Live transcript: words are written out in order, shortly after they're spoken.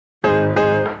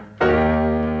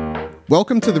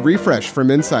Welcome to The Refresh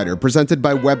from Insider, presented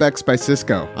by WebEx by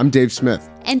Cisco. I'm Dave Smith.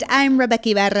 And I'm Rebecca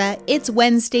Ibarra. It's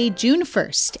Wednesday, June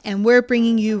 1st, and we're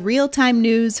bringing you real-time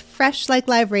news, fresh like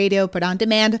live radio, but on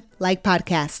demand like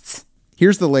podcasts.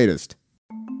 Here's the latest.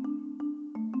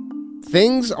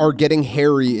 Things are getting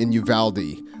hairy in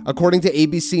Uvalde. According to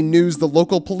ABC News, the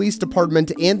local police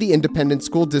department and the independent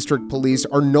school district police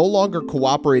are no longer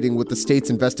cooperating with the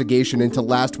state's investigation into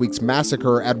last week's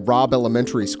massacre at Robb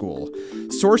Elementary School.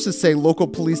 Sources say local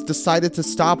police decided to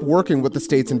stop working with the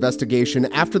state's investigation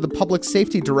after the public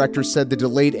safety director said the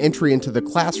delayed entry into the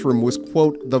classroom was,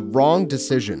 quote, the wrong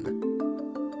decision.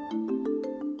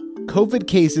 COVID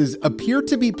cases appear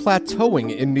to be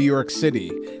plateauing in New York City.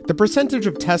 The percentage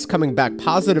of tests coming back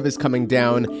positive is coming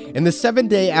down, and the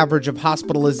 7-day average of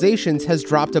hospitalizations has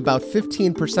dropped about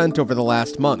 15% over the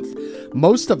last month.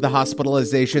 Most of the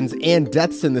hospitalizations and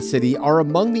deaths in the city are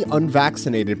among the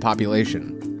unvaccinated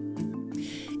population.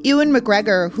 Ewan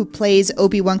McGregor, who plays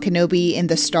Obi-Wan Kenobi in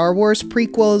the Star Wars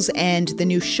prequels and the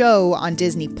new show on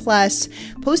Disney+,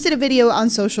 posted a video on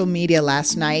social media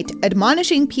last night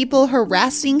admonishing people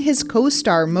harassing his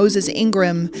co-star Moses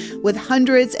Ingram with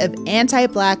hundreds of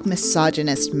anti-Black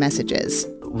misogynist messages.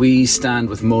 We stand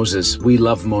with Moses. We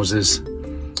love Moses.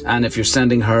 And if you're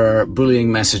sending her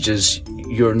bullying messages,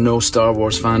 you're no Star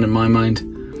Wars fan in my mind.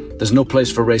 There's no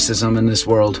place for racism in this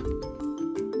world.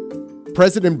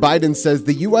 President Biden says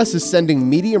the U.S. is sending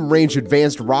medium-range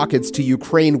advanced rockets to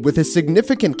Ukraine with a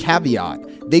significant caveat.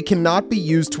 They cannot be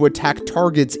used to attack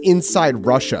targets inside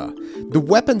Russia. The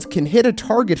weapons can hit a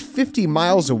target 50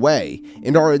 miles away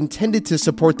and are intended to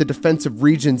support the defensive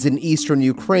regions in eastern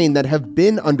Ukraine that have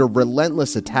been under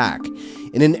relentless attack.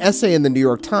 In an essay in the New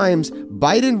York Times,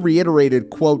 Biden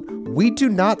reiterated, quote, "We do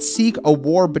not seek a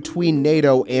war between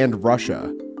NATO and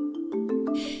Russia."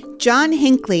 John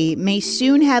Hinckley may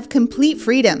soon have complete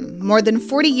freedom, more than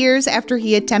 40 years after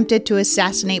he attempted to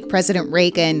assassinate President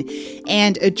Reagan,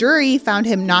 and a jury found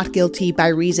him not guilty by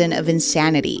reason of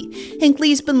insanity.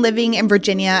 Hinckley's been living in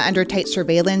Virginia under tight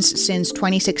surveillance since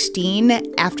 2016,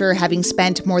 after having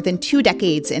spent more than 2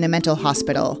 decades in a mental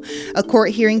hospital. A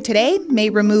court hearing today may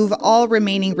remove all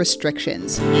remaining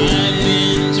restrictions. I've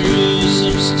been through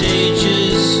some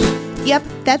stages. Yep,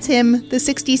 that's him. The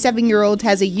 67-year-old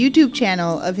has a YouTube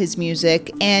channel of his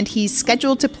music, and he's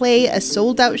scheduled to play a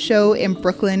sold-out show in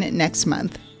Brooklyn next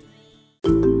month.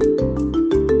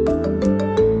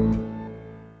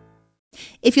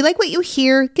 If you like what you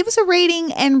hear, give us a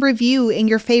rating and review in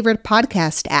your favorite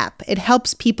podcast app. It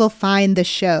helps people find the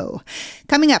show.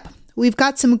 Coming up, we've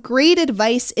got some great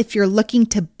advice if you're looking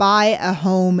to buy a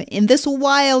home in this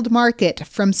wild market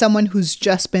from someone who's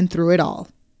just been through it all.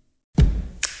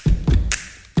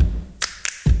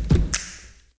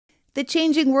 The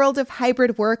changing world of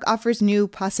hybrid work offers new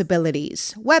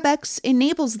possibilities. WebEx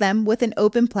enables them with an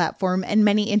open platform and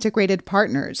many integrated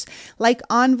partners, like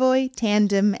Envoy,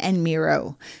 Tandem, and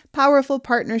Miro. Powerful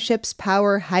partnerships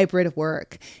power hybrid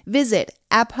work. Visit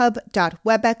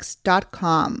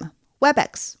apphub.webex.com.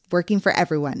 WebEx, working for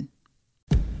everyone.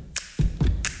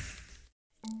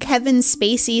 Kevin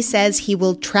Spacey says he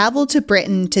will travel to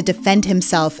Britain to defend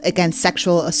himself against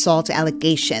sexual assault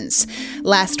allegations.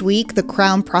 Last week, the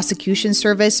Crown Prosecution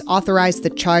Service authorized the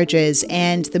charges,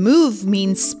 and the move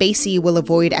means Spacey will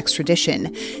avoid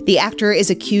extradition. The actor is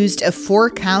accused of 4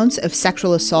 counts of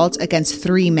sexual assault against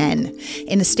 3 men.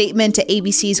 In a statement to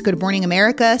ABC's Good Morning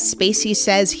America, Spacey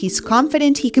says he's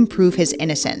confident he can prove his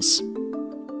innocence.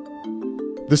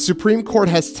 The Supreme Court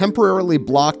has temporarily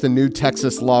blocked a new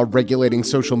Texas law regulating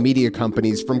social media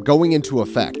companies from going into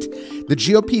effect. The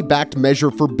GOP-backed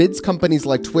measure forbids companies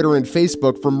like Twitter and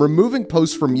Facebook from removing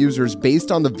posts from users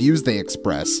based on the views they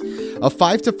express. A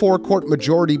 5-4 court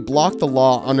majority blocked the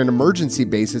law on an emergency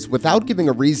basis without giving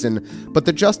a reason, but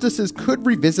the justices could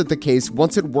revisit the case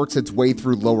once it works its way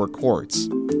through lower courts.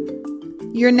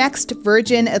 Your next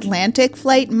Virgin Atlantic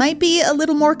flight might be a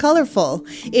little more colorful.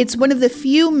 It's one of the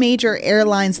few major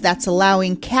airlines that's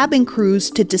allowing cabin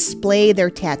crews to display their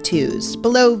tattoos,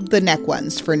 below the neck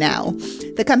ones for now.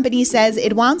 The company says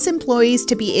it wants employees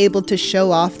to be able to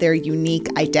show off their unique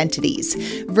identities.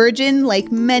 Virgin,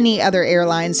 like many other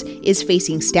airlines, is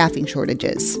facing staffing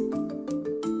shortages.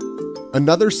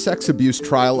 Another sex abuse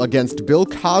trial against Bill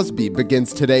Cosby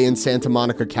begins today in Santa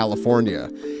Monica, California.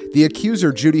 The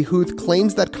accuser, Judy Huth,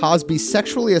 claims that Cosby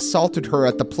sexually assaulted her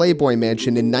at the Playboy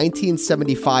Mansion in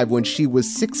 1975 when she was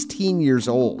 16 years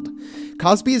old.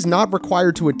 Cosby is not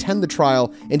required to attend the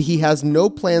trial, and he has no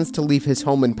plans to leave his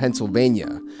home in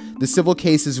Pennsylvania. The civil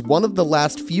case is one of the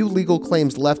last few legal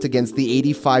claims left against the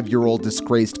 85-year-old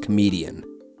disgraced comedian.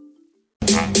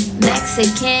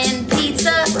 Mexican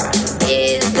pizza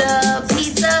is the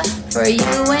pizza for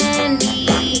you and me.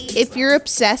 If you're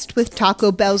obsessed with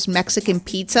Taco Bell's Mexican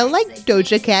pizza like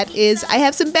Doja Cat is, I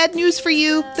have some bad news for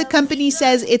you. The company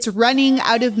says it's running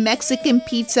out of Mexican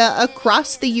pizza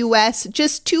across the U.S.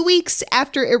 just 2 weeks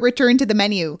after it returned to the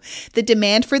menu. The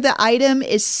demand for the item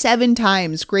is 7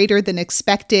 times greater than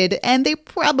expected, and they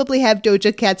probably have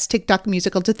Doja Cat's TikTok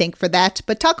musical to thank for that.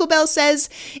 But Taco Bell says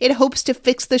it hopes to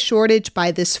fix the shortage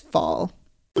by this fall.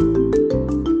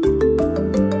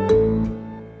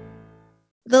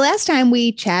 The last time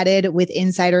we chatted with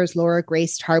Insider's Laura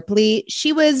Grace Tarpley,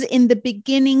 she was in the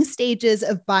beginning stages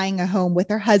of buying a home with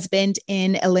her husband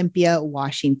in Olympia,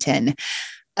 Washington.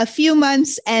 A few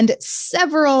months and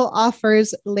several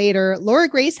offers later, Laura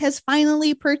Grace has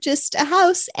finally purchased a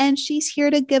house, and she's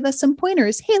here to give us some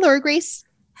pointers. Hey, Laura Grace.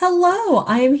 Hello,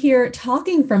 I am here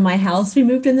talking from my house. We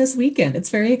moved in this weekend. It's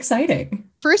very exciting.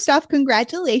 First off,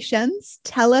 congratulations.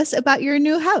 Tell us about your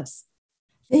new house.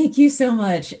 Thank you so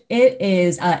much. It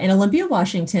is in Olympia,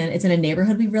 Washington. It's in a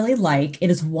neighborhood we really like. It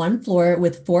is 1 floor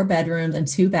with 4 bedrooms and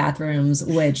 2 bathrooms,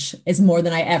 which is more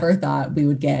than I ever thought we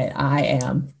would get. I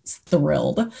am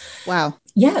thrilled. Wow.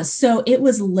 Yeah. So it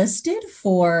was listed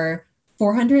for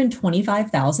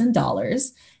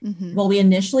 $425,000. Mm-hmm. Well, we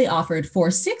initially offered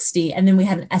 $460,000, and then we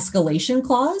had an escalation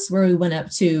clause where we went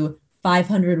up to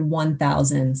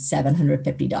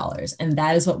 $501,750. And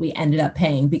that is what we ended up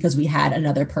paying because we had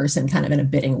another person kind of in a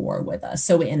bidding war with us.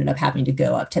 So we ended up having to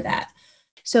go up to that.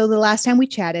 So the last time we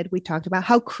chatted, we talked about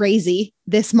how crazy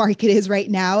this market is right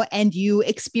now, and you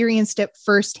experienced it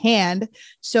firsthand.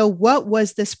 So what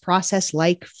was this process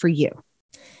like for you?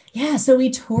 Yeah, so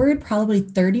we toured probably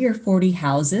 30 or 40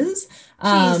 houses.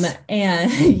 And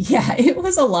yeah, it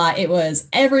was a lot. It was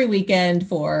every weekend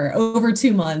for over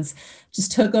 2 months.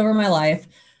 Just took over my life.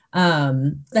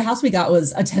 The house we got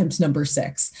was attempt number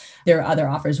 6. There were other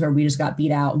offers where we just got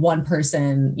beat out. One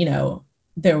person,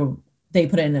 they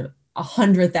put in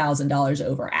 $100,000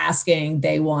 over asking.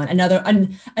 They won.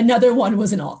 Another one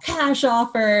was an all cash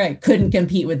offer. I couldn't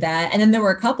compete with that. And then there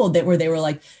were a couple where they were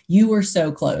like, "You were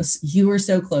so close. You were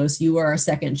so close. You were our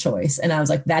second choice." And I was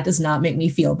like, that does not make me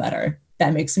feel better.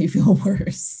 That makes me feel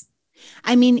worse.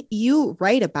 I mean, you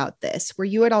write about this. Were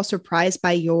you at all surprised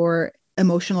by your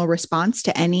emotional response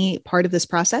to any part of this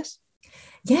process?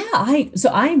 Yeah, I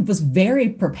was very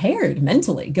prepared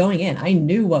mentally going in. I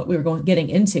knew what we were getting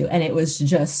into, and it was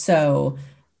just I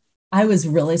was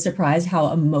really surprised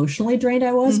how emotionally drained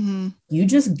I was. Mm-hmm. You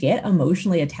just get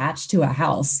emotionally attached to a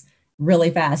house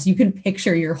really fast. You can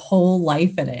picture your whole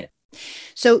life in it.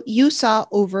 So you saw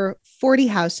over 40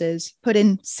 houses, put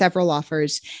in several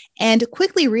offers, and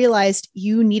quickly realized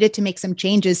you needed to make some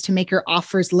changes to make your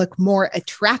offers look more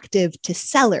attractive to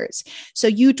sellers. So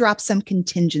you dropped some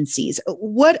contingencies.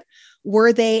 What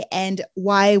were they, and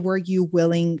why were you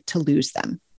willing to lose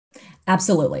them?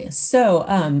 Absolutely.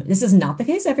 So this is not the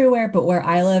case everywhere, but where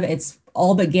I live, it's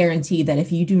all but guaranteed that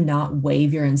if you do not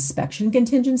waive your inspection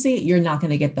contingency, you're not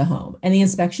going to get the home. And the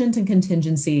inspection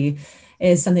contingency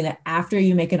is something that after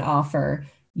you make an offer,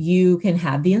 you can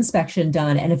have the inspection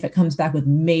done. And if it comes back with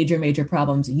major, major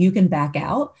problems, you can back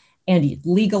out, and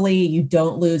legally you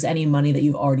don't lose any money that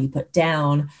you've already put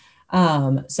down.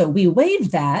 So we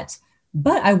waived that,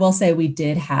 but I will say we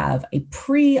did have a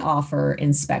pre-offer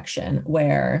inspection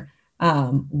where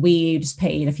we just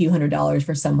paid a few $100s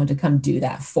for someone to come do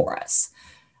that for us.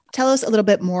 Tell us a little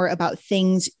bit more about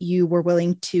things you were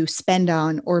willing to spend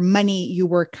on, or money you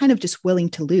were kind of just willing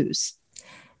to lose.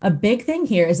 A big thing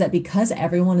here is that because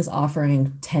everyone is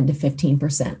offering 10 to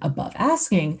 15% above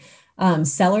asking,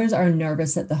 sellers are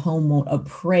nervous that the home won't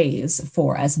appraise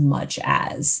for as much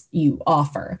as you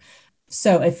offer.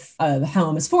 So if a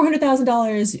home is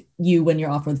 $400,000, you win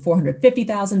your offer with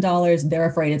 $450,000, they're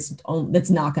afraid it's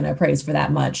not going to appraise for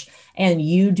that much. And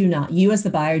you as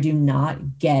the buyer do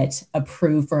not get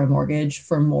approved for a mortgage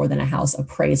for more than a house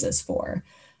appraises for.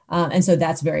 And so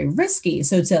that's very risky.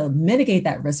 So to mitigate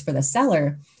that risk for the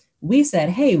seller, we said,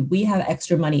 hey, we have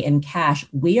extra money in cash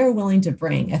we are willing to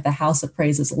bring if the house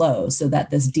appraises low so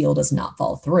that this deal does not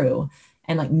fall through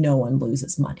and no one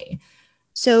loses money.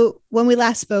 So when we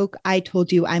last spoke, I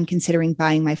told you I'm considering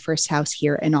buying my first house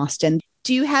here in Austin.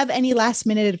 Do you have any last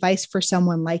minute advice for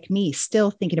someone like me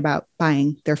still thinking about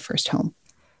buying their first home?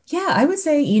 Yeah, I would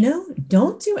say,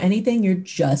 don't do anything you're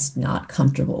just not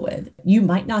comfortable with. You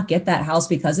might not get that house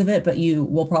because of it, but you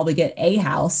will probably get a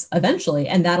house eventually,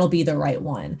 and that'll be the right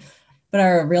one. But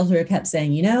our realtor kept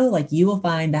saying, you will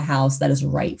find the house that is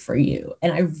right for you.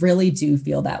 And I really do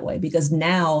feel that way, because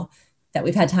now that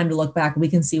we've had time to look back, we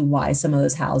can see why some of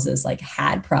those houses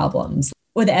had problems.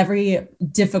 With every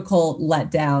difficult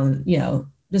letdown,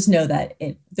 just know that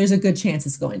there's a good chance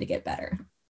it's going to get better.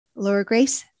 Laura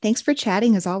Grace, thanks for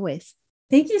chatting as always.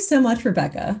 Thank you so much,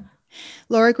 Rebecca.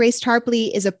 Laura Grace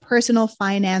Tarpley is a personal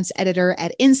finance editor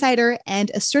at Insider and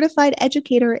a certified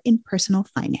educator in personal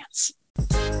finance.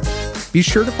 Be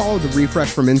sure to follow The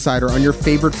Refresh from Insider on your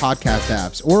favorite podcast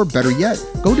apps, or better yet,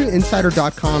 go to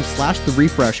insider.com/The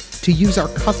Refresh to use our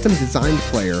custom designed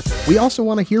player. We also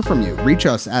want to hear from you. Reach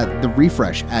us at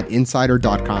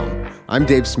therefresh@insider.com. I'm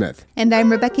Dave Smith. And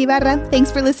I'm Rebecca Ibarra.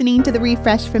 Thanks for listening to The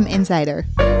Refresh from Insider.